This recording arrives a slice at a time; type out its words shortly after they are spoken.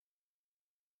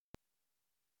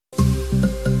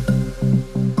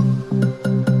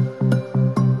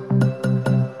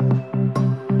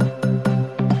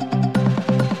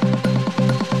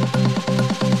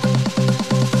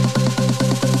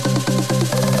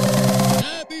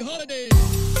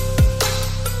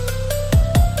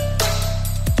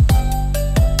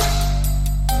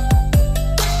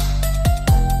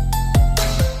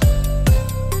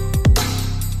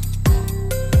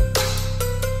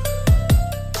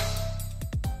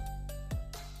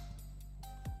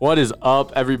What is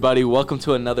up, everybody? Welcome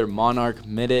to another Monarch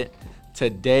Minute.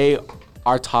 Today,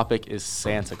 our topic is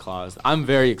Santa Claus. I'm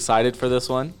very excited for this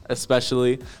one,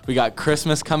 especially we got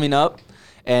Christmas coming up,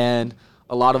 and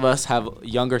a lot of us have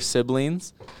younger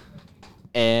siblings,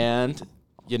 and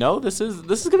you know this is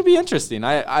going to be interesting.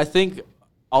 I think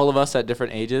all of us at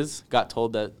different ages got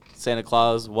told that Santa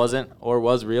Claus wasn't or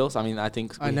was real. So, I mean, I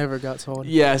think I never got told.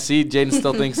 Yeah, see, Jaden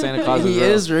still thinks Santa Claus He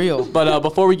is real. But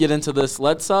before we get into this,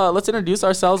 let's introduce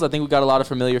ourselves. I think we got a lot of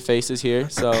familiar faces here.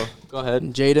 So go ahead.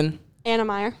 Jaden. Anna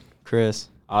Meyer. Chris.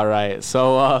 All right.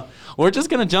 So we're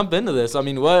just gonna jump into this. I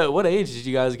mean, what age did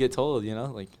you guys get told? You know,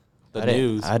 like the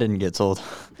news. I didn't get told.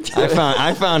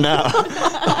 I found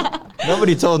out.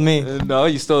 Nobody told me. No,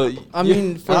 you still. I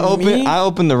mean, for I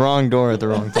opened the wrong door at the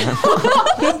wrong time.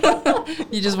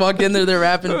 You just walked in there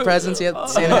wrapping presents. He had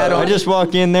Santa hat on. I just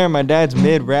walk in there. My dad's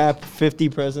mid-wrap, 50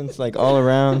 presents like all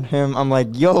around him. I'm like,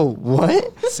 yo,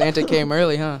 what? Santa came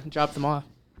early, huh? Dropped them off.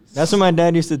 That's what my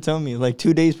dad used to tell me. Like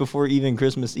 2 days before even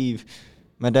Christmas Eve,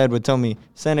 my dad would tell me,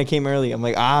 Santa came early. I'm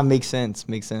like, makes sense.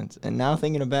 And now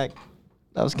thinking back,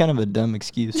 that was kind of a dumb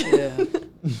excuse. Yeah.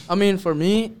 I mean, for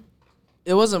me,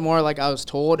 it wasn't more like I was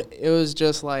told. It was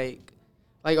just like,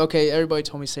 okay, everybody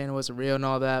told me Santa wasn't real and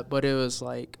all that, but it was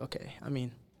like, okay, I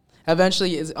mean,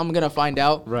 eventually I'm going to find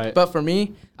out. Right. But for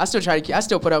me, I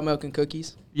still put out milk and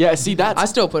cookies. Yeah. See, I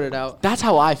still put it out. That's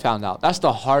how I found out. That's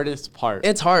the hardest part.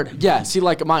 It's hard. Yeah, see,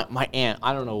 like my aunt,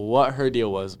 I don't know what her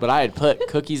deal was, but I had put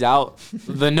cookies out,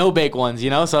 the no-bake ones, you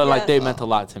know? So, like, they meant a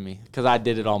lot to me because I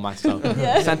did it all myself.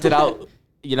 Yeah. Sent it out,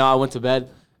 you know, I went to bed,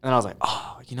 and I was like,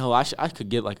 you know, I could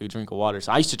get, like, a drink of water.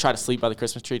 So I used to try to sleep by the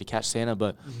Christmas tree to catch Santa,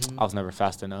 but I was never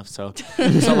fast enough. So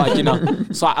like, you know,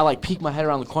 so I like, peeked my head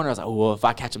around the corner. I was like, well, if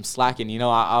I catch him slacking, you know,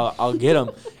 I'll get him.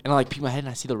 And I, like, peek my head, and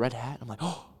I see the red hat. I'm like,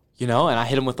 you know, and I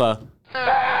hit him with a...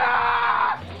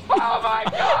 Oh my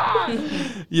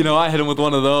God! You know, I hit him with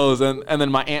one of those, and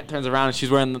then my aunt turns around and she's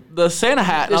wearing the Santa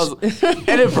hat,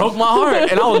 and it broke my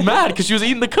heart, and I was mad because she was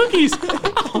eating the cookies.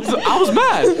 I was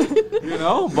mad, you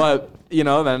know. But you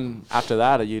know, then after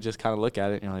that, you just kind of look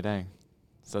at it and you're like, dang.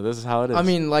 So this is how it is. I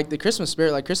mean, like the Christmas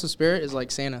spirit is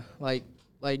like Santa. Like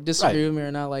disagree with me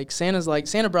or not, like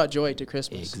Santa brought joy to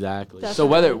Christmas. Exactly. Definitely. So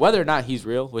whether or not he's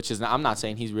real, which is I'm not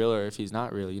saying he's real or if he's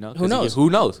not real, you know. Who knows?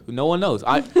 Who knows? No one knows.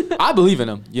 I believe in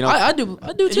him. You know. I do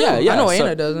too. Yeah. I know So-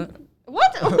 Anna doesn't.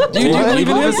 What? Do you believe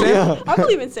in Santa? Yeah. I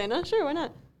believe in Santa. Sure, why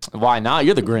not? Why not?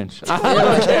 You're the Grinch. I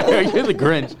don't care. You're the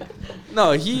Grinch.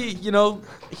 No,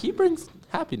 he brings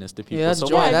happiness to people. Yeah, that's so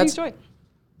joy. why- That's- joy.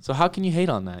 So how can you hate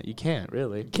on that? You can't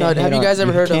really. No, have you guys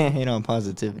ever heard of- You can't hate on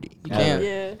positivity. You can't.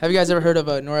 Yeah. Have you guys ever heard of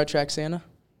NORAD Track Santa?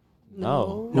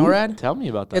 No. NORAD? Tell me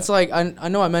about that. It's like I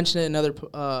know I mentioned it in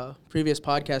another previous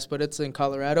podcast, but it's in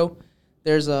Colorado.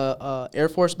 There's a Air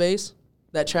Force base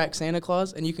that tracks Santa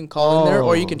Claus, and you can call in there,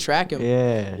 or you can track him,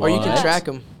 Yeah. or you can What? track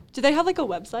him. Do they have like a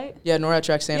website? Yeah,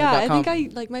 NORADTrackSanta.com. Yeah, I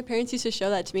think my parents used to show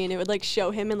that to me, and it would like show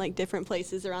him in like different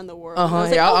places around the world. Uh And I huh. was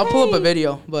like, Yeah, I'll pull up a hey.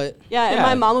 video, but Yeah, and Yeah.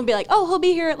 my mom would be like, "Oh, he'll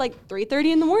be here at like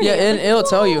 3:30 in the morning." yeah, I was and like, it'll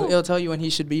tell you. "Whoa." It'll tell you when he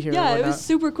should be here. Yeah, or it was whatnot.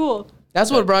 super cool. That's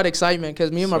what brought excitement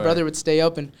because me and my Swear. brother would stay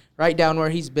up and write down where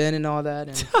he's been and all that,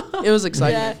 and it was Yeah,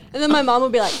 excitement. and then my mom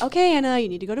would be like, "Okay, Anna, you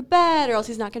need to go to bed, or else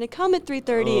he's not gonna come at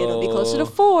 3:30. It'll be closer to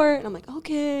 4." And I'm like,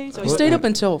 "Okay." So You stayed up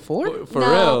until 4? For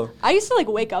No, real. I used to like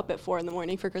wake up at 4 in the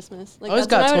morning for Christmas. Like I always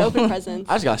that's when I got would open told. presents.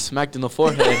 I just got smacked in the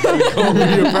forehead. Go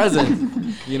open your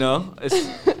present. You know.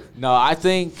 No, I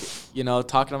think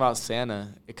talking about Santa,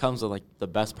 it comes with like the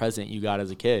best present you got as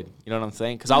a kid. You know what I'm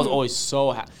saying? Because I was always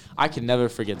so I can never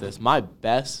forget this. My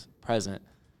best present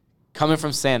coming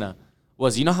from Santa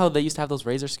was, you know how they used to have those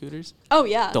Razor scooters? Oh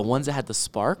yeah. The ones that had the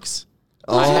sparks?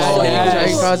 Oh,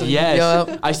 yes.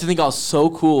 yeah. I used to think I was so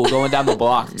cool going down the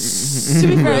block. To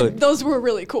be fair, Really? those were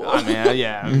really cool. I mean,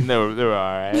 yeah, they were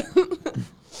all right.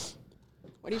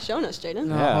 What are you showing us, Jaden?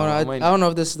 No, Yeah, hold on, I'm I waiting. don't know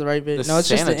if this is the right video. The No, it's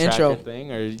just Santa an intro. tracker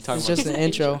thing, or are you talking It's about just an It's an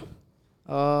intro.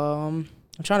 I'm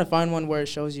trying to find one where it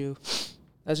shows you.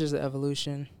 That's just the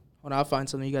evolution. Hold on, I'll find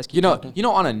something. You guys keep talking.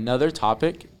 on another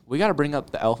topic, we got to bring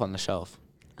up the elf on the shelf.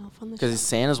 Elf on the Because Shelf. it's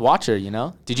Santa's watcher, you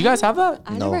know? Did you guys have that?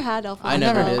 I No. never had Elf on I the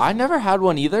never Shelf. did. I never had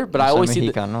one either, but I always see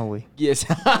the... no way. Yes.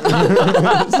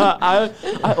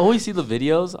 I always see the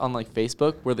videos on, like,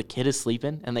 Facebook where the kid is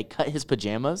sleeping and they cut his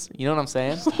pajamas. You know what I'm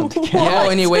saying? Yeah,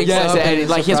 when he wakes Yes, up and and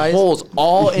like his surprised. holes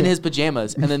all in his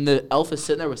pajamas, and then the elf is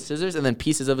sitting there with scissors, and then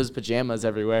pieces of his pajamas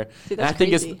everywhere. Dude, and I that's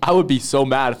think crazy. I would be so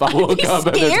mad if I woke be up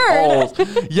and there's scared.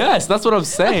 holes. Yes, that's what I'm I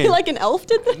saying. feel like an elf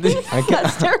did this. I can-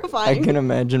 That's terrifying. I can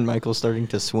imagine Michael starting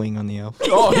to swing on the elf.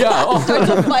 Oh yeah. Starts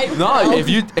a fight with the No, elf.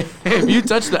 if you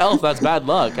touch the elf, that's bad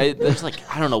luck. There's like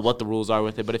I don't know what the rules are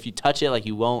with it, but if you touch it, like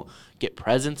you won't get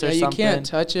presents or Yeah, you something. can't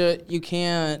touch it. You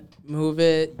can't move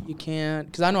it. You can't.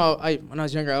 Because I know when I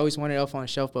was younger, I always wanted elf on a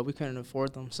shelf, but we couldn't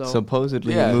afford them. So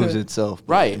Supposedly Yeah. it moves itself.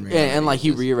 but Right, in and reality, like he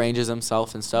it's just- rearranges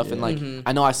himself and stuff, and like Mhm.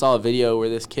 I know I saw a video where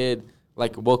this kid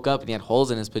like woke up and he had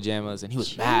holes in his pajamas, and he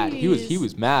was mad. He Jeez.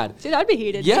 was mad. Dude, I'd be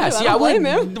heated. Yeah, too. see, I I don't blame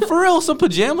wouldn't him. for real. Some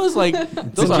pajamas like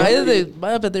those are.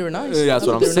 I bet they were nice. Yeah, that's I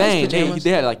what I'm bet they were nice saying. pajamas. They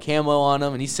had like camo on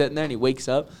him, and he's sitting there, and he wakes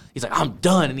up. He's like, "I'm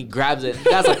done," and he grabs it. And the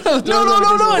guy's like,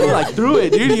 "No!" And he like threw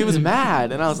it, dude. He was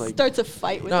mad, and I was like, Starts a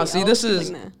fight with No, the see, elf. this He's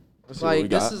is- like, nah. Let's see what we Like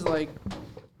this got. is like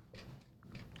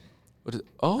What is,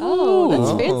 Oh, that's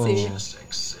Oh. fancy.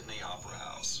 Sydney Opera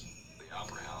House. The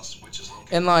Opera House, which is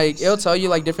located and like it'll tell you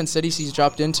like different cities he's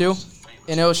dropped into,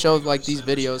 and it'll show like these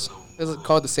videos. This is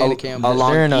called the Santa Cam.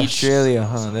 along They're in each- Australia,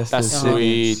 huh? That's That's the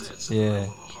city. sweet. Yeah,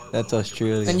 that's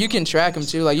Australia. And you can track them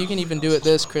too. Like you can even do it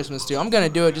this Christmas too. I'm gonna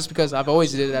do it just because I've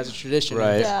always did it as a tradition.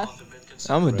 Right. Yeah.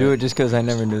 I'm gonna do it just because I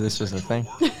never knew this was a thing.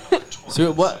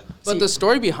 So what? But the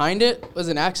story behind it was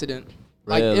an accident.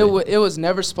 Like Really? it was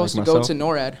never supposed Like to go myself? to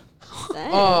NORAD.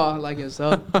 Dang. Oh, like it's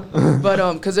so.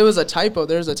 But because it was a typo.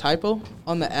 There was a typo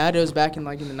on the ad. It was back in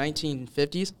like in the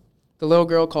 1950s. The little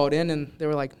girl called in and they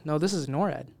were like, "No, this is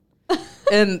NORAD."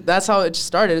 And that's how it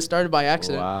started. It started by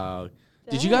accident. Wow.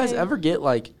 Did you guys Dang. ever get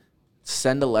like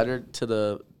send a letter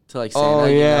to like Santa? Oh,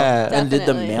 you know? yeah. And did the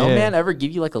Definitely. mailman Yeah. ever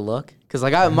give you like a look? Cause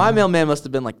like my mailman must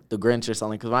have been like the Grinch or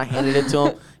something. Cause when I handed it to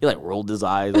him, he like rolled his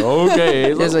eyes.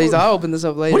 Okay. He's like, I'll open this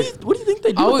up later. what do you think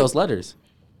they do I with would- those letters?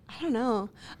 I don't know.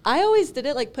 I always did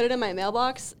it, like put it in my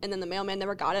mailbox, and then the mailman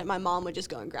never got it. My mom would just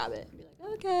go and grab it and be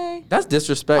like, okay. That's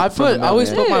disrespect. I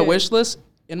always put my Dude. wish list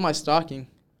in my stocking.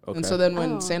 Okay. And so then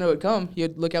when Oh. Santa would come,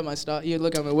 he'd look at my he'd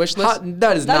look at my wish list.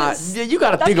 That is That not. is- Yeah, you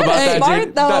gotta that's think about kinda that, smart,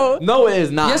 Jake. though. No, it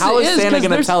is not. Yes, How it is is, Santa 'cause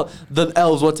gonna there's- tell the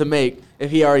elves what to make if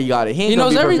he already got it? He ain't gonna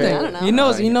knows be everything. prepared. I don't know. He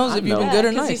knows. I He knows if know. you've been Yeah, good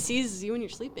or 'cause he nice. sees you when you're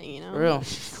sleeping, you know? For real.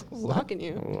 Stalking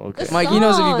you. Okay. The Mike, he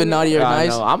knows if you've been song. naughty or I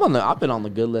nice. know. I've been on the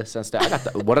good list since that. I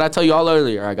got what did I tell you all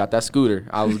earlier? I got that scooter.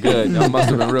 I was good. I must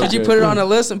have been real. Did you good. put it on a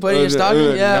list and put it in your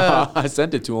stocking? Yeah. No, I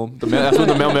sent it to him. That's when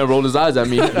the mailman rolled his eyes at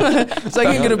me. It's like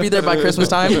you're gonna be there by Christmas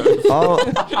time. Oh,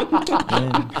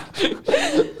 man.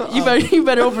 You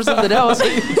better hope for something else.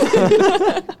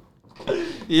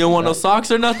 You don't want no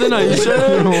socks or nothing? Are you sure?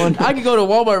 I could go to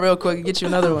Walmart real quick and get you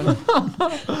another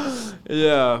one.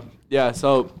 Yeah. Yeah.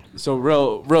 So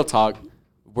real talk.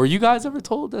 Were you guys ever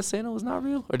told that Santa was not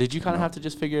real, or did you kind of have to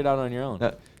just figure it out on your own?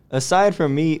 Aside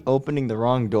from me opening the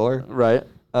wrong door, Right.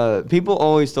 people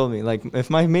always told me, like,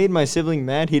 if I made my sibling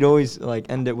mad, he'd always like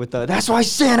end it with "That's why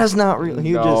Santa's not real."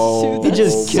 He would No. just, he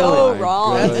just That's kill so it.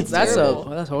 wrong. That's terrible.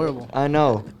 that's horrible. I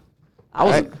know.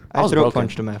 I I was throat broken.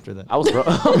 punched him after that. I was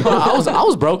I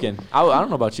was broken. I don't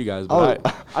know about you guys, but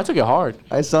I took it hard.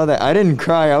 I saw that. I didn't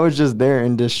cry. I was just there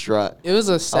and distraught. It was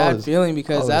a sad was- feeling I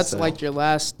because was that's sad. like your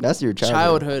last That's your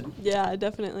childhood. childhood. Yeah,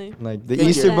 definitely. Like the Good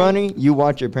Easter year. Bunny, you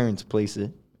watch your parents place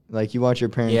it. Like you watch your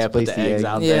parents Yeah, put place the eggs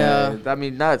out Yeah. there. I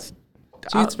mean, that's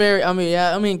Tooth Fairy. I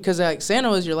mean, because like Santa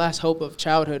was your last hope of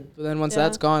childhood, but then once Yeah.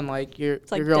 that's gone, like you're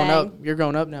like, growing dang. up. You're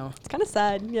growing up now. It's kind of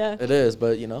sad. Yeah. it is,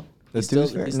 but you know, The he's still-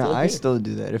 tooth fairy? he's No, still I here. still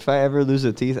do that. If I ever lose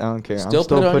a teeth, I don't care. Still I'm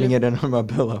still put it on putting your- it under my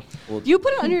pillow. You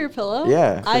put it under your pillow?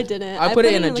 Yeah. I didn't. I put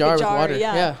it in a like, jar with water.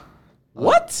 Yeah. Yeah.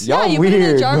 What? Yeah, Y'all you put it in a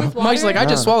weird, jar bro. with water. Mike's like, I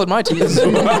just Nah. swallowed my teeth.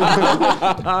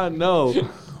 No.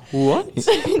 What?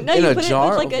 no, in you a put jar it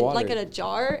with, like of a water. like in a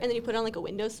jar, and then you put it on like a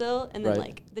windowsill, and then Right.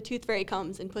 like the tooth fairy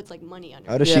comes and puts like money under.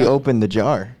 How it. does she Yeah. open the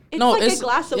jar? It's like a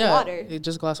glass of yeah, water. It's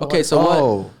just a glass of Okay, water. so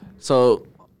Oh. what? So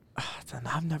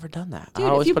I've never done that. Dude, I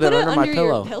always if you put it under my your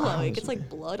pillow. pillow, it gets like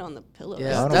blood on the pillow.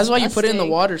 Yeah, It's that's why you put it in the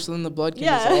disgusting. water so then the blood can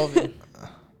Yeah. dissolve it.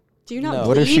 Do you not No. bleed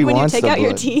What if she when wants you take the out your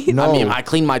blood? teeth? No. I mean, I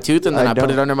clean my tooth and then I I, put it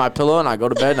don't. under my pillow and I go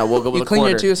to bed and I woke up with You a clean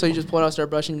quarter. your tooth, so you just pull it out, start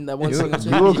brushing that one single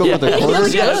tooth. You woke up with a Yeah. quarter?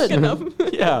 Yes.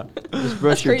 Good Yeah. Just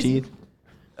brush your crazy. teeth.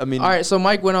 I mean. All right, so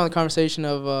Mike went on the conversation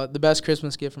of the best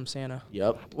Christmas gift from Santa.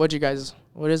 Yep. What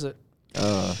is it?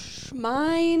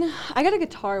 Mine, I got a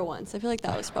guitar once. I feel like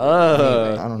that was probably my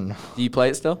favorite. I don't know. Do you play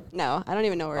it still? No, I don't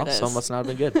even know where Oh, it is. so must not have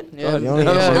been good. Yeah, You only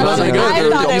yeah, have it one. wasn't I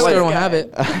good. thought You it still was don't good. have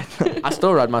it. I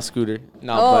still ride my scooter.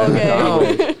 No, Oh, but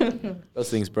okay. no, those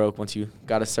things broke once you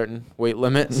got a certain weight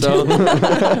limit. So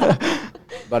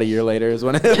about a year later is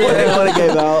when it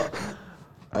gave out.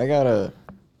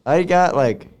 I got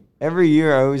like every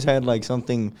year I always had like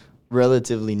something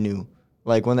relatively new.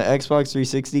 Like when the Xbox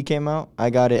 360 came out, I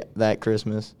got it that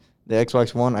Christmas. The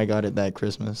Xbox One, I got it that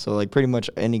Christmas. So like pretty much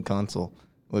any console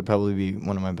would probably be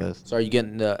one of my best. So are you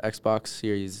getting the Xbox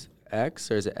Series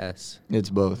X or is it S? It's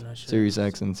both. not sure. Series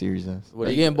X and Series S. What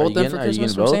Are you getting both them for Are you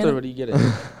Christmas getting from both, Santa? or what are you getting?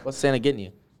 What's Santa getting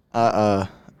you? I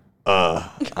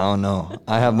don't know.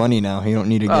 I have money now. You don't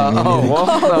need to get me Oh, anything.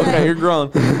 well, okay, you're grown.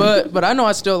 But I know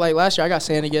I still like last year I got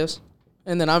Santa gifts,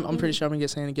 and then I'm pretty sure I'm gonna get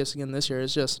Santa gifts again this year.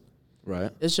 It's just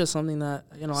Right. something that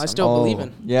I still believe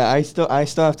in. Yeah, I still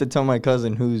have to tell my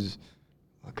cousin who's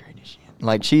what grade is she in?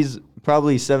 Like she's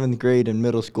probably 7th grade in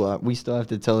middle school. We still have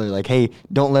to tell her like, hey,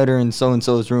 don't let her in so and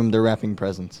so's room. They're wrapping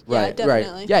presents. Yeah, Right,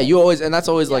 definitely. right. Yeah, you always, and that's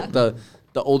always Yeah. like the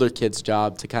older kid's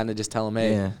job to kind of just tell them,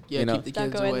 hey, Yeah. Yeah, you know, keep the Don't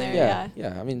kids go in away. there. yeah,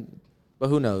 yeah. I mean, but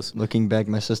who knows? Looking back,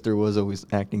 my sister was always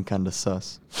acting kind of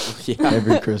sus Yeah.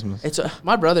 every Christmas. It's a,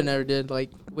 My brother never did. Like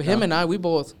with him No. and I, we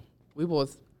both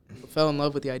fell in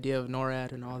love with the idea of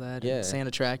NORAD and all that, Yeah. and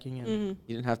Santa tracking. And Mhm.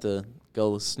 you didn't have to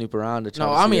go snoop around to try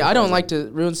no, to I see mean what I don't present. like to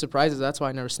ruin surprises. That's why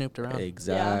I never snooped around.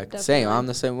 Exact. Yeah, Same. definitely. I'm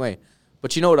the same way.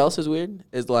 But you know what else is weird?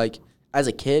 Is like as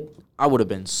a kid, I would have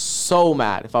been so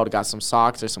mad if I would have got some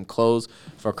socks or some clothes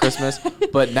for Christmas.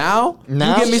 But now,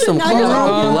 Now- you give me some Now clothes, you're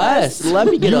I'm like, blessed. Let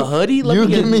me get a hoodie. Let You me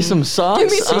give get me some socks. Give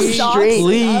me some I'm socks. straight.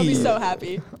 I'll be Please. so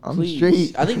happy. I'm Please.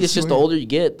 straight. I think it's just the swear. older you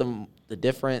get, the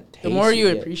different. The more taste you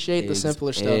get. appreciate the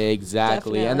simpler stuff. Exactly,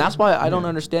 Definitely. and that's why I don't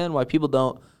understand why people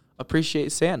don't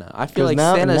appreciate Santa. I feel 'Cause like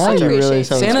now, Santa is now such you a realize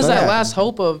how Santa's that expensive- last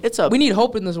hope of. It's a- we need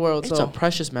hope in this world. it's so a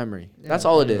precious memory. That's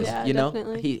all it is. Yeah, you know,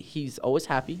 definitely. he's always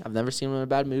happy. I've never seen him in a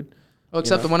bad mood. oh,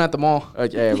 except know? the one at the mall.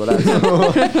 Okay, well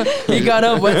that's He got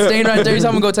up, wet stain right there. He's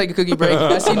I'm gonna go take a cookie break.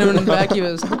 I seen him in the back. He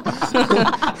was.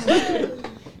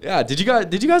 yeah. Did you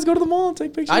guys go to the mall and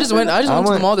take pictures? I just of went. Santa? I just went to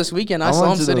the went- mall this weekend. I I saw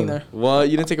went him to sitting the- there. What?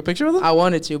 You didn't take a picture of them? I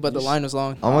wanted to, but the line was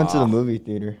long. I went to the movie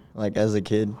theater like as a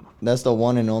kid. That's the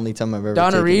one and only time I've ever.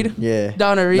 Donna taken, Reed? Yeah.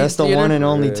 Donna Reed That's the Theater? one and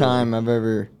only Really? time I've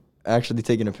ever actually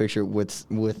taken a picture with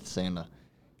Santa.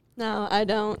 No, I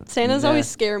don't. Santas Nah. always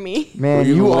scare me. Man, Were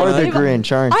you you the are one the that-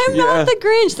 Grinch, aren't I'm you? Yeah. not the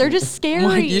Grinch. They're just scary.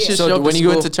 Mike, you should show So up when to you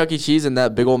went to school. Chuck E. Cheese and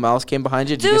that big old mouse came behind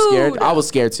you, did you get scared? Dude. I was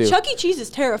scared too. Chuck E. Cheese is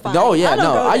terrifying. No, yeah, I don't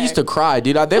no. go I there. used to cry,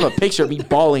 dude. They have a picture of me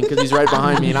bawling because he's right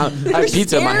behind me, and I have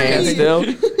pizza in my hand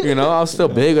scary. still. You know, I was still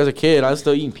big as a kid. I was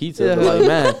still eating pizza. But like,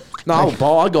 man, no, I would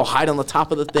bawl. I'd go hide on the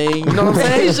top of the thing. You know what I'm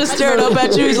saying? He's just staring up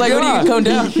at you. He's like, "What are you come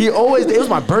down?" He always. It was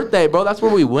my birthday, bro. That's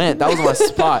where we went. That was my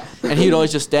spot, and he'd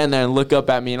always just stand there and look up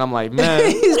at me, and I'm like, man,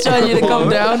 He's telling you to come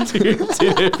down. dude,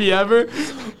 if he ever,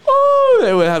 oh,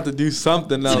 they would have to do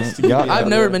something else. To get Yeah. me I've out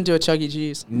never of been to a Chuck E.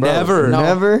 Cheese. Bro, Never. No.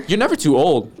 Never. You're never too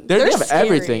old. They They're have scary.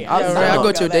 everything. Yeah, Right, right. I'll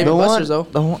go to a The David The one, Buster's though.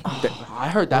 the one, I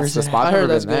heard that's Where's the it spot. at? I've I heard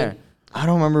never that's been there. good. I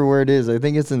don't remember where it is. I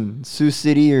think it's in Sioux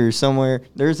City or somewhere.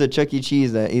 There's a Chuck E.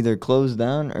 Cheese that either closed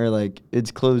down or like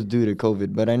it's closed due to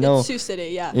COVID. But I know, It's Sioux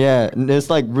City, yeah. yeah, and it's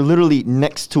like we're literally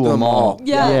next to The a mall. mall.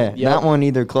 Yeah. yeah. Yep. That one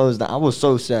either closed down. I was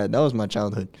so sad. That was my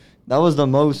childhood. That was the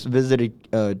most visited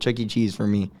Chuck E. Cheese for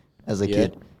me as a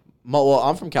kid. Well,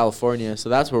 I'm from California, so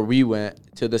that's where we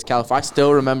went to this California. I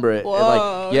still remember it. Whoa,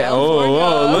 Like, yeah. California.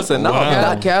 Oh, listen. No, Wow.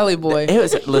 that, Cali boy. it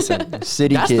was. Listen,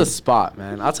 City that's kid. the spot,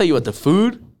 man. I'll tell you what. The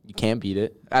food, you can't beat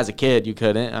it. As a kid, you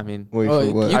couldn't. I mean, Wait Oh,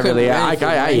 for what? you I couldn't really, eat I, anything,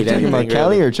 I, I right? eat You talking anything. about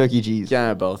Cali really. or Chuck E. Cheese?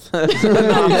 Yeah, both.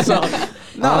 No, so,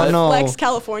 I don't know. Flex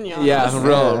California. on yeah, us.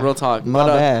 real talk. My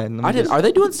But, bad. Let me I did. just- Are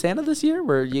they doing Santa this year,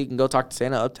 where you can go talk to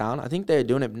Santa uptown? I think they're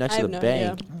doing it next I to have the no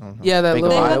bank. idea. Yeah, that Bank of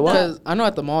little. Iowa? Because I know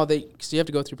at the mall cause you have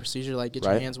to go through procedure like get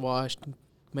your Right. hands washed,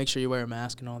 make sure you wear a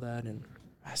mask and all that, and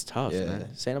That's tough, Yeah. man.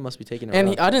 Santa must be taking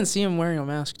it. I didn't see him wearing a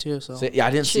mask too. So Yeah,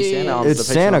 I didn't see Santa on It's the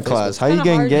picture Santa on Facebook. Claus. How you kinda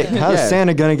gonna hard get? to- How's Yeah.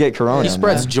 Santa gonna get corona? He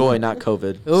spreads man? joy, not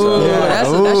COVID. Ooh, So-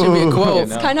 that should be a Ooh. quote. Yeah,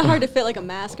 It's no. kind of hard to fit like a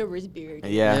mask over his beard.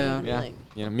 Yeah, Yeah. yeah. Like-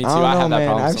 Yeah, me too. I don't I know, have that man.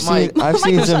 problem. I've sometimes. seen I've Mike,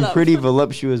 seen shut some up. pretty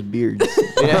voluptuous beards.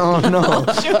 I don't know.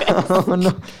 I don't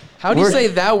know. How do you We're- say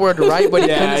that word right, but you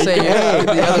Yeah, couldn't say Hey,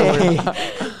 the other word?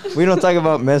 hey. We don't talk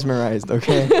about mesmerized,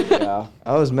 okay? Yeah.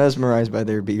 I was mesmerized by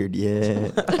their beard. Yeah,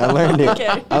 I learned it.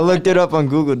 Okay. I looked it up on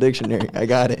Google Dictionary. I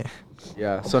got it.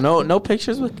 Yeah. So no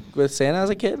pictures with Santa as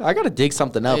a kid. I gotta dig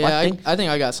something up. Yeah, I think. I think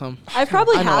I got some. I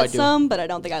probably I know I had do. some, but I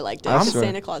don't think I liked it. I because swear.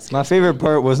 Santa Claus. My favorite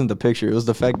part wasn't the picture. It was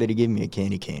the fact that he gave me a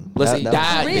candy cane. Listen, That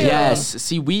that, Real. yes.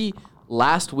 See, we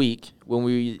last week when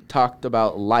we talked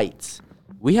about lights,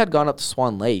 we had gone up to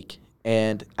Swan Lake,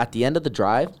 and at the end of the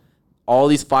drive, all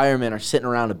these firemen are sitting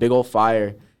around a big old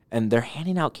fire, and they're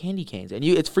handing out candy canes, and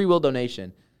it's free will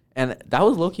donation, and that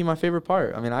was low-key my favorite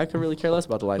part. I mean, I could really care less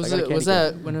about the lights. I got a candy Was cane.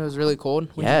 that when it was really cold?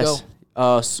 When Yes.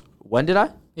 When did I?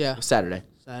 Yeah. Saturday.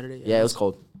 Saturday. Yeah, it was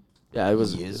cold. Yeah, it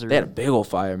was. Yes, They had a big old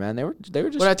fire, man. They were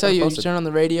just. What I tell you, you posted. turn on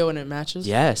the radio and it matches.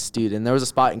 Yes, dude, and there was a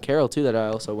spot in Carroll too that I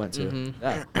also went to. Mhm.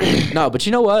 Yeah. No, but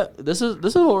you know what? This is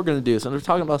what we're gonna do. So we're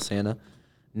talking about Santa.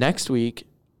 Next week,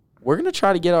 we're gonna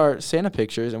try to get our Santa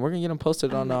pictures, and we're gonna get them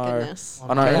posted Oh on my our goodness.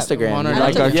 Instagram. Monarch. You I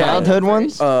like don't our think we childhood did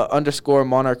ones? first. underscore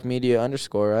Monarch Media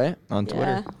underscore, right? On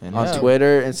Twitter. Yeah. And On Yeah.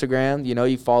 Twitter, Instagram. You know,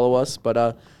 you follow us,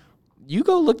 but you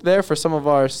go look there for some of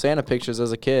our Santa pictures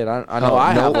as a kid. I know Oh,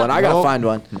 I have nope. one. I gotta Nope. find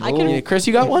one. I can- Yeah, Chris,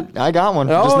 you got one? I got one.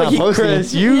 just not posting it.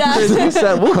 Chris, Yeah. Chris, you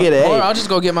said we'll get it. Or Hey. I'll just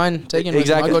go get mine taken. with me.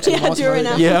 Exactly. I'll go to the Yeah, mall do it right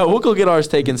tomorrow. now. Yeah, we'll go get ours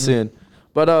taken soon.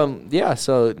 But yeah.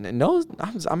 So no,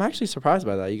 I'm actually surprised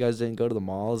by that. You guys didn't go to the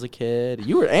mall as a kid.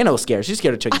 You were Anna was scared. She's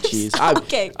scared of Chuck E. Cheese.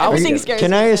 Okay, I was everything's scared. scary.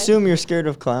 Can I assume you're scared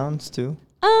of clowns too?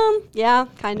 Yeah,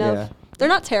 kind of. Yeah. They're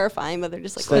not terrifying, but they're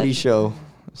just like. Studies show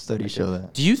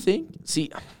that. Do you think? See,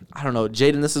 I don't know,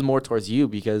 Jaden. This is more towards you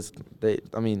because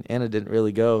Anna didn't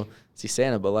really go see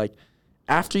Santa, but like.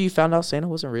 After you found out Santa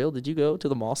wasn't real, did you go to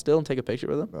the mall still and take a picture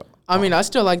with him? I mean, I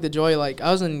still like the joy. Like, I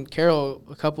was in Carroll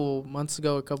a couple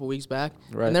weeks back,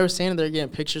 Right. and they were standing there getting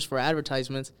pictures for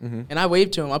advertisements, Mhm. and I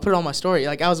waved to him. I put it on my story.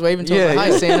 Like, I was waving to him, Yeah, like, hi,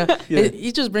 yeah. Santa. Yeah.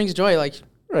 It just brings joy. Like,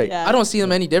 Right. Yeah. I don't see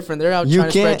them any different. They're out You trying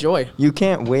to spread can't joy. You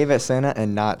can't wave at Santa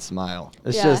and not smile.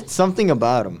 It's Yeah. just something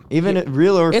about him, even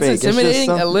real or It's fake. intimidating,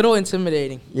 just a little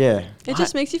intimidating. Yeah. It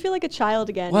just makes you feel like a child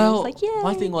again. Well, You're just like, yeah.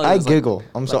 my thing was I is, like, giggle.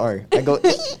 I'm sorry. I go.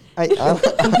 I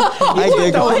That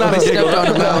giggle. was not a Stepped giggle. on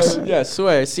the mouse. Yeah, I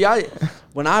swear. See,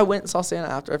 when I went and saw Santa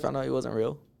after I found out he wasn't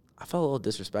real, I felt a little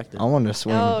disrespected. I wanted to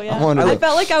swing. Oh yeah. I wanted I to.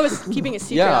 felt like I was keeping a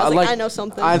secret. I was like, I know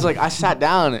something. I was like, I sat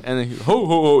down and then ho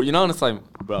ho ho, you know, and it's like,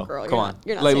 bro, Girl, come you're on, not-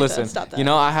 you're not like Santa. listen, Stop that. you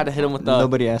know, I had to hit him with the.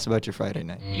 Nobody asked about your Friday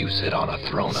night. You sit on a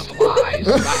throne of lies.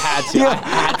 I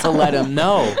had to let him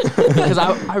know because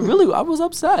I was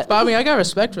upset. But I mean, I got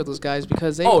respect for those guys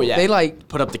because they, Oh, yeah. they like,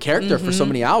 Put up the character for so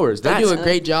many hours. they do a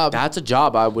great job. That's a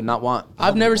job I would not want.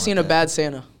 I've never seen a bad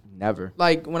Santa. Never.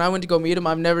 Like, when I went to go meet him,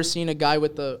 I've never seen a guy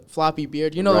with the floppy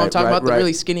beard. You know what I'm Right, talking right, about? The right.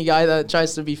 really skinny guy that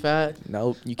tries to be fat.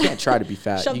 No, you can't try to be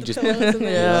fat. Shove You the just. pillows in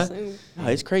there. Yeah. No,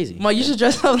 it's crazy. Mike, you should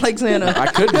dress up like Santa. I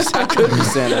could be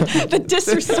Santa. The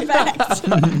disrespect.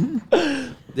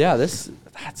 Yeah,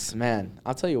 man.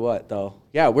 I'll tell you what, though.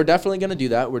 Yeah, we're definitely gonna do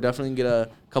that. We're definitely gonna get a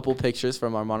couple pictures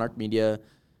from our Monarch Media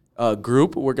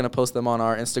group. We're gonna post them on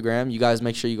our Instagram. You guys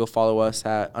make sure you go follow us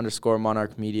at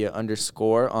 _Monarch Media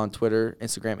 _ on Twitter,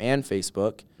 Instagram, and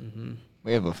Facebook.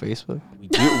 We have a Facebook.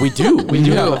 We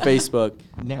do have a Facebook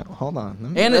Now, hold on.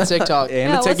 let me- And a TikTok. and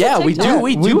Yeah, a what's the yeah, we do. TikTok?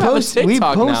 We do have a TikTok We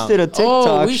now. posted a TikTok.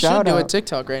 Oh, we should shout do a out.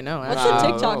 TikTok right now. What's actually.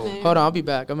 the TikTok name? Hold on, I'll be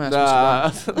back. I'm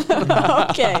asking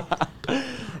Okay.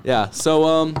 Yeah. So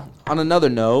on another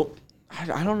note,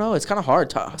 I don't know. It's kind of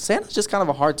hard. Santa's just kind of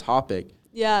a hard topic.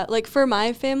 Yeah, like for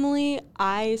my family,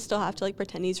 I still have to like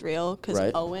pretend he's real because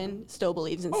Right. Owen still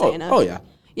believes in Oh, Santa. oh yeah.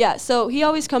 Yeah, so he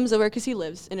always comes over because he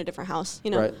lives in a different house,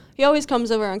 you know. Right. He always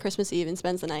comes over on Christmas Eve and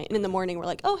spends the night. And in the morning, we're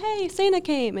like, "Oh, hey, Santa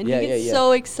came!" And Yeah, he gets yeah, yeah.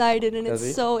 so excited, and Does he?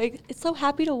 it's so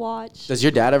happy to watch. Does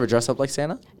your dad ever dress up like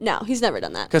Santa? No, he's never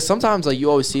done that. Because sometimes like you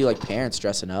always see like parents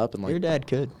dressing up and like Your dad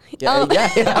could. yeah, Oh.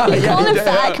 yeah, You calling him yeah.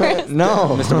 fat, Chris?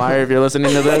 No. Mr. Meyer, if you're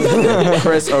listening to this,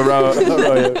 Chris Arroyo.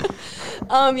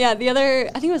 Yeah, the other,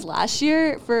 I think it was last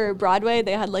year for Broadway,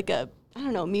 they had like a, I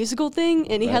don't know, musical thing,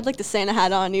 and he Right. had like the Santa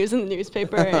hat on. He was in the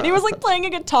newspaper, and he was like playing a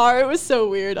guitar. It was so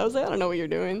weird. I was like, I don't know what you're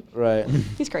doing. Right,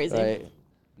 He's crazy. right.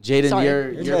 Jaden, Sorry.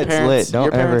 your Your dad's parents, lit. Don't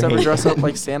your parents ever ever hate dress it. up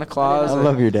like Santa Claus I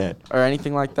love your dad. or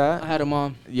anything like I that? had a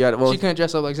mom. Yeah, well, She couldn't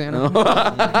dress up like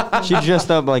Santa. She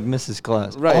dressed up like Mrs.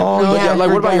 Claus. right. Oh, But yeah, I like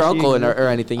what about your forgot uncle she- or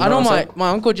anything? You I know what I'm saying? my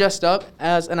uncle dressed up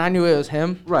as, and I knew it was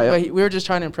him. Right. But we were just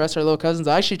trying to impress our little cousins.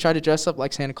 I actually tried to dress up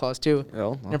like Santa Claus too.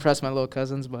 Oh, well. Impress my little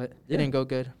cousins, but it didn't go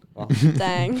good.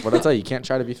 Dang. What I tell you, you can't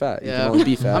try to be fat. You Yeah. can only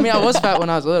be fat. I mean, I was fat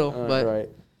when I was little, but right.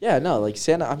 Yeah, no, like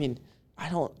Santa. I mean,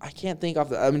 I can't think off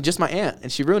the. I mean, just my aunt,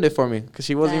 and she ruined it for me because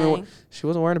she wasn't Dang. she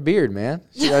wasn't wearing a beard, man.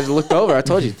 I just looked over. I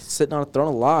told you, sitting on a throne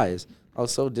of lies. I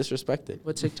was so disrespected.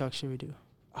 what TikTok should we do?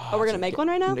 Oh, we're gonna make one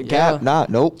right now? Yeah. Nah,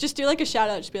 nope. Just do like a shout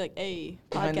out. Just be like, hey,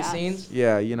 Behind the podcast. scenes?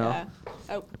 Yeah, you know. Yeah.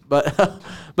 Oh, But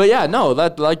but yeah, no,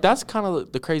 that's kind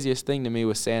of the craziest thing to me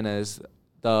with Santa is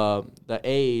the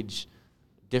age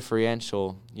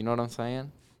differential. You know what I'm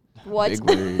saying? what? Big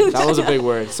word. That was a big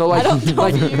word. So like, I don't know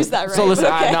like, if you used that right. So listen,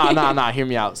 but okay. nah, hear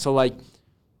me out. So like,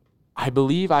 I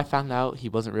believe I found out he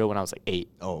wasn't real when I was like 8.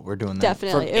 Oh, we're doing that.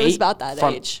 Definitely. It was about that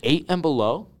from age. 8 and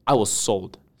below, I was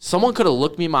sold. Someone could have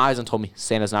looked me in my eyes and told me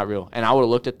Santa's not real, and I would have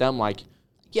looked at them like,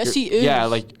 Yes, "You're- he is. Yeah,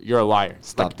 like you're a liar.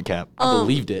 Stop the cap. I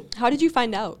believed it. How did you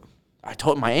find out? I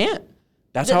told my aunt.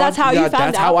 That's That's how you found out.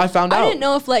 That's how I found out. I didn't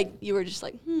know if like you were just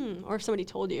like or if somebody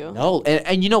told you. No,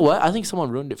 and you know what? I think someone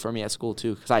ruined it for me at school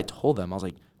too, because I told them I was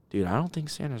like, dude, I don't think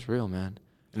Santa's real, man.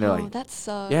 And they're Oh, like, that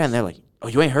sucks. yeah, and they're like, oh,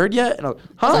 you ain't heard yet? And I'm like,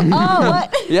 huh? I was like, oh,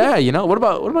 what? Yeah, you know. What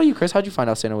about you, Chris? How'd you find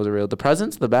out Santa was real? The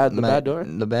presents, the bad door.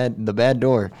 The bad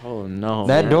door. Oh no.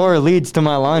 That man. door leads to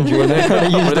my laundry. Where they're gonna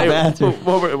use Were the they, bathroom.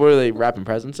 were they wrapping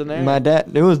presents in there? My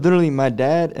dad. It was literally my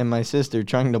dad and my sister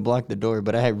trying to block the door,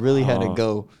 but I had had to Oh.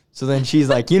 go. So then she's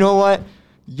like, you know what?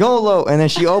 YOLO. And then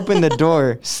she opened the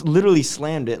door, literally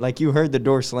slammed it. Like you heard the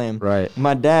door slam. Right.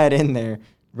 My dad in there,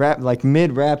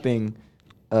 mid wrapping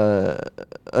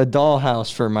a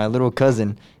dollhouse for my little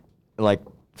cousin, like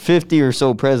 50 or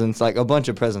so presents, like a bunch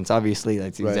of presents, obviously,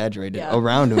 that's Right. exaggerated, Yeah.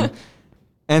 around him.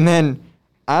 And then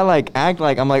I act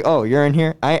like, I'm like, oh, you're in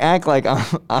here? I act like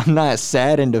I'm not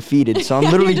sad and defeated. So I'm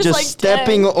Yeah, literally you're just just like,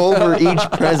 stepping "Dang." over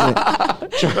each present.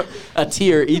 A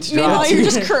tear each Meanwhile, drop. you're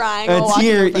just crying. while A walking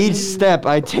tear over. each step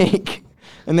I take.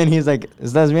 And then he's like,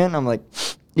 is that bien? I'm like,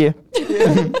 yeah.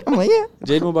 I'm like, yeah.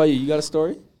 Jaden, what about you? You got a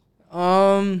story?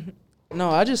 No,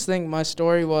 I just think my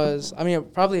story was. I mean,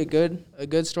 probably a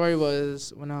good story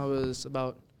was when I was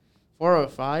about 4 or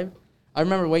 5. I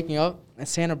remember waking up and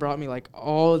Santa brought me like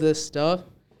all this stuff,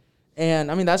 and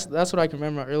I mean that's what I can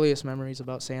remember. My earliest memories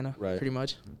about Santa, Right. pretty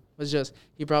much, was just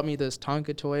he brought me this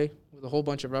Tonka toy with a whole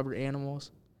bunch of rubber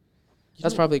animals.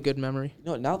 That's probably a good memory. You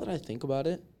know, now that I think about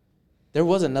it, there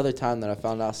was another time that I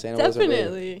found out Santa wasn't real.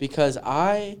 Definitely. Because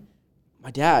my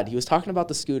dad, he was talking about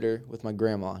the scooter with my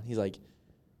grandma. He's like,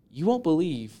 you won't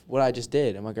believe what I just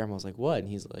did. And my grandma was like, what? And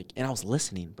he's like, and I was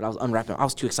listening, but I was unwrapping. I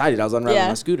was too excited. I was unwrapping Yeah.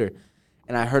 my scooter.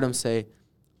 And I heard him say,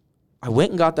 I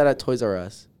went and got that at Toys R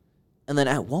Us. And then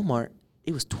at Walmart,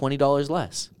 it was $20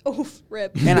 less. Oof,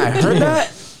 rip. And I heard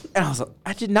that, and I was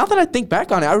like, now that I think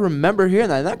back on it, I remember hearing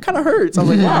that, and that kind of hurts. I was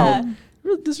like, wow, Yeah. you're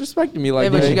really disrespecting me like Hey,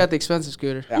 but that. you got the expensive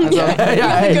scooter. Yeah, Yeah, you got the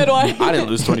hey, good one. I didn't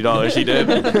lose $20. She did.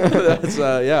 That's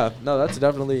that's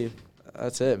definitely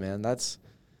that's it, man. That's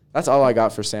all I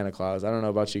got for Santa Claus. I don't know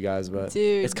about you guys, but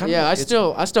Dude. it's kind of Yeah, I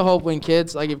still hope when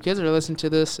kids if kids are listening to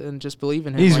this and just believe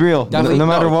in him. He's like, real. definitely- No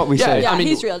matter no, what we yeah, say. Yeah, I mean,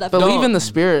 he's real, definitely. Believe in the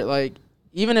spirit, like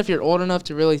even if you're old enough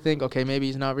to really think, okay, maybe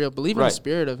he's not real. Believe in the Right.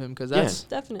 spirit of him, because Yeah.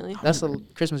 Definitely. that's the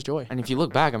Christmas joy. And if you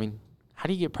look back, I mean, how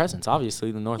do you get presents?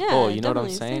 Obviously, the North Yeah, Pole. You know what I'm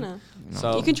definitely, saying? Santa.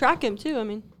 So You can track him too. I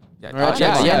mean, yeah, Right.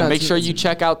 yeah. Yeah, Make it's- sure you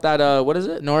check out that what is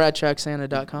it?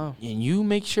 NORADTrackSanta.com And you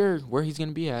make sure where he's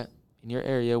gonna be at in your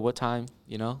area, what time,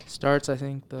 you know. starts, I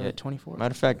think, the Yeah. 24th.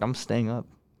 Matter of fact, I'm staying up.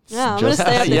 yeah, I'm gonna stay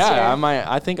up this yeah, year. I might.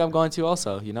 I think I'm going to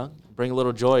also. You know, bring a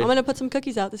little joy. I'm gonna put some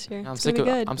cookies out this year. I'm It's sick gonna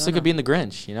of. be good. I'm sick of being the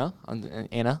Grinch. You know,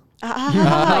 Anna. No,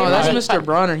 that's right. Mr.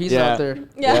 Bronner. He's Yeah. out there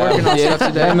Yeah. working on stuff Hey,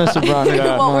 today. Mr. Brown. He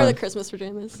Yeah. won't wear the Christmas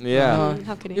pajamas. Yeah.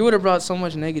 How could he? He would have brought so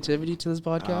much negativity to this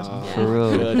podcast. Oh, Yeah. For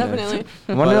real. goodness.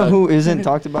 Definitely. Want to know who isn't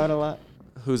talked about a lot?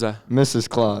 Who's that? Mrs.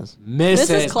 Claus.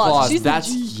 Mrs. Claus. She's the That's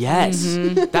G. yes.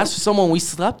 Mhm. That's someone we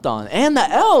slept on, and the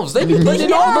elves. They be putting it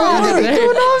Yeah.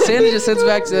 on. Santa just sits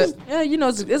back and says, yeah, you know,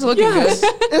 it's looking Yes.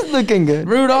 good. It's looking good.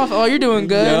 Rudolph, oh, you're doing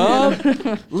good.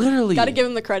 Yup. Literally. Gotta give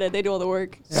him the credit. They do all the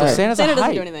work. So Alright. Santa's Santa a doesn't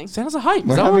hype. do anything. Santa's a hype.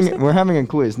 We're Is that what having we're having a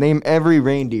quiz. Name every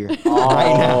reindeer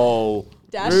right now. Oh.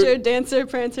 Dasher, Dancer,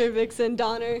 Prancer, Vixen,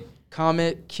 Donner.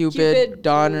 Comet, Cupid. Cupid,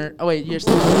 Donner. Oh, wait, you're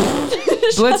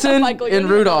Blitzen Michael, you and don't even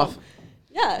Rudolph. know.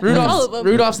 Yeah, all of them.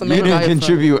 Rudolph's the main You didn't guy up front.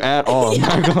 contribute at all.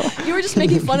 You were just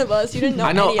making fun of us. You didn't know.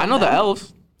 I know. any I of know the them.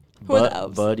 elf. Who are the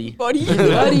elves? Buddy. Buddy.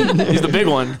 He's the big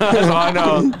one. That's all I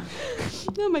know.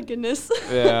 Oh my goodness.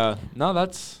 Yeah. No,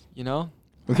 that's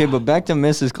Okay, but back to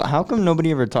Mrs. Claus. How come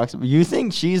nobody ever talks about? You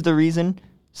think she's the reason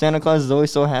Santa Claus is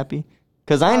always so happy?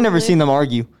 Because I ain't never Probably. seen them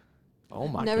argue. Oh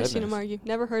my Never goodness. seen him argue.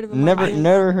 Never heard of him. Never, argue.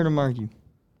 never heard them argue.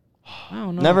 I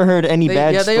don't know. Never heard any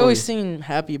bad Yeah, stories. they always seem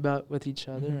happy with each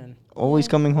other. And Always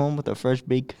coming home with a fresh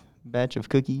baked batch of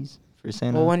cookies for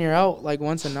Santa. well, when you're out like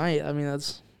once a night, I mean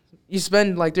you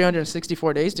spend like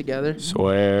 364 days together.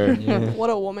 Swear. Yeah. What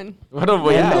a woman. What a, and,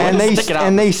 yeah, and they stick it out,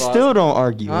 and they Mrs. Claus. still don't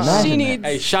argue. Uh-uh. Imagine She that. needs.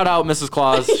 Hey, shout out Mrs.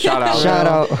 Claus. Shout out. Shout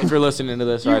out. If you're listening to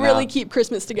this You right really now. keep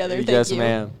Christmas together. Thank Yes, you.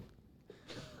 ma'am.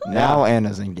 Now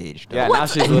Anna's engaged. Yeah, now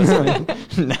she's listening.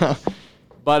 No.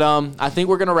 But I think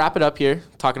we're gonna wrap it up here,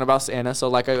 talking about Santa. So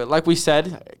like we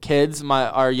said, kids,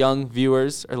 our young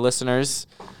viewers or listeners,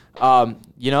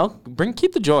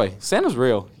 keep the joy. Santa's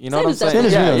real. You know Santa's what I'm saying?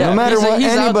 Santa's real. No matter He's- what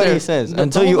he's out anybody there. says, No,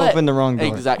 until don't you let- open the wrong door.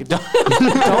 Exactly.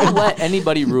 Don't let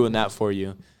anybody ruin that for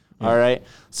you. All right.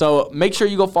 So make sure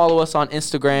you go follow us on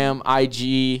Instagram,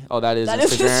 IG. Oh, that is That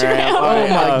is Instagram. Instagram. Oh,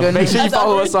 my Make goodness. sure you That's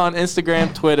follow awkward. us on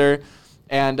Instagram, Twitter,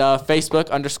 and Facebook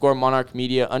 _Monarch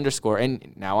Media _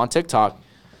 and now on TikTok.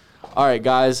 All right,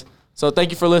 guys. So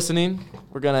thank you for listening.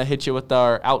 We're gonna hit you with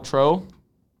our outro.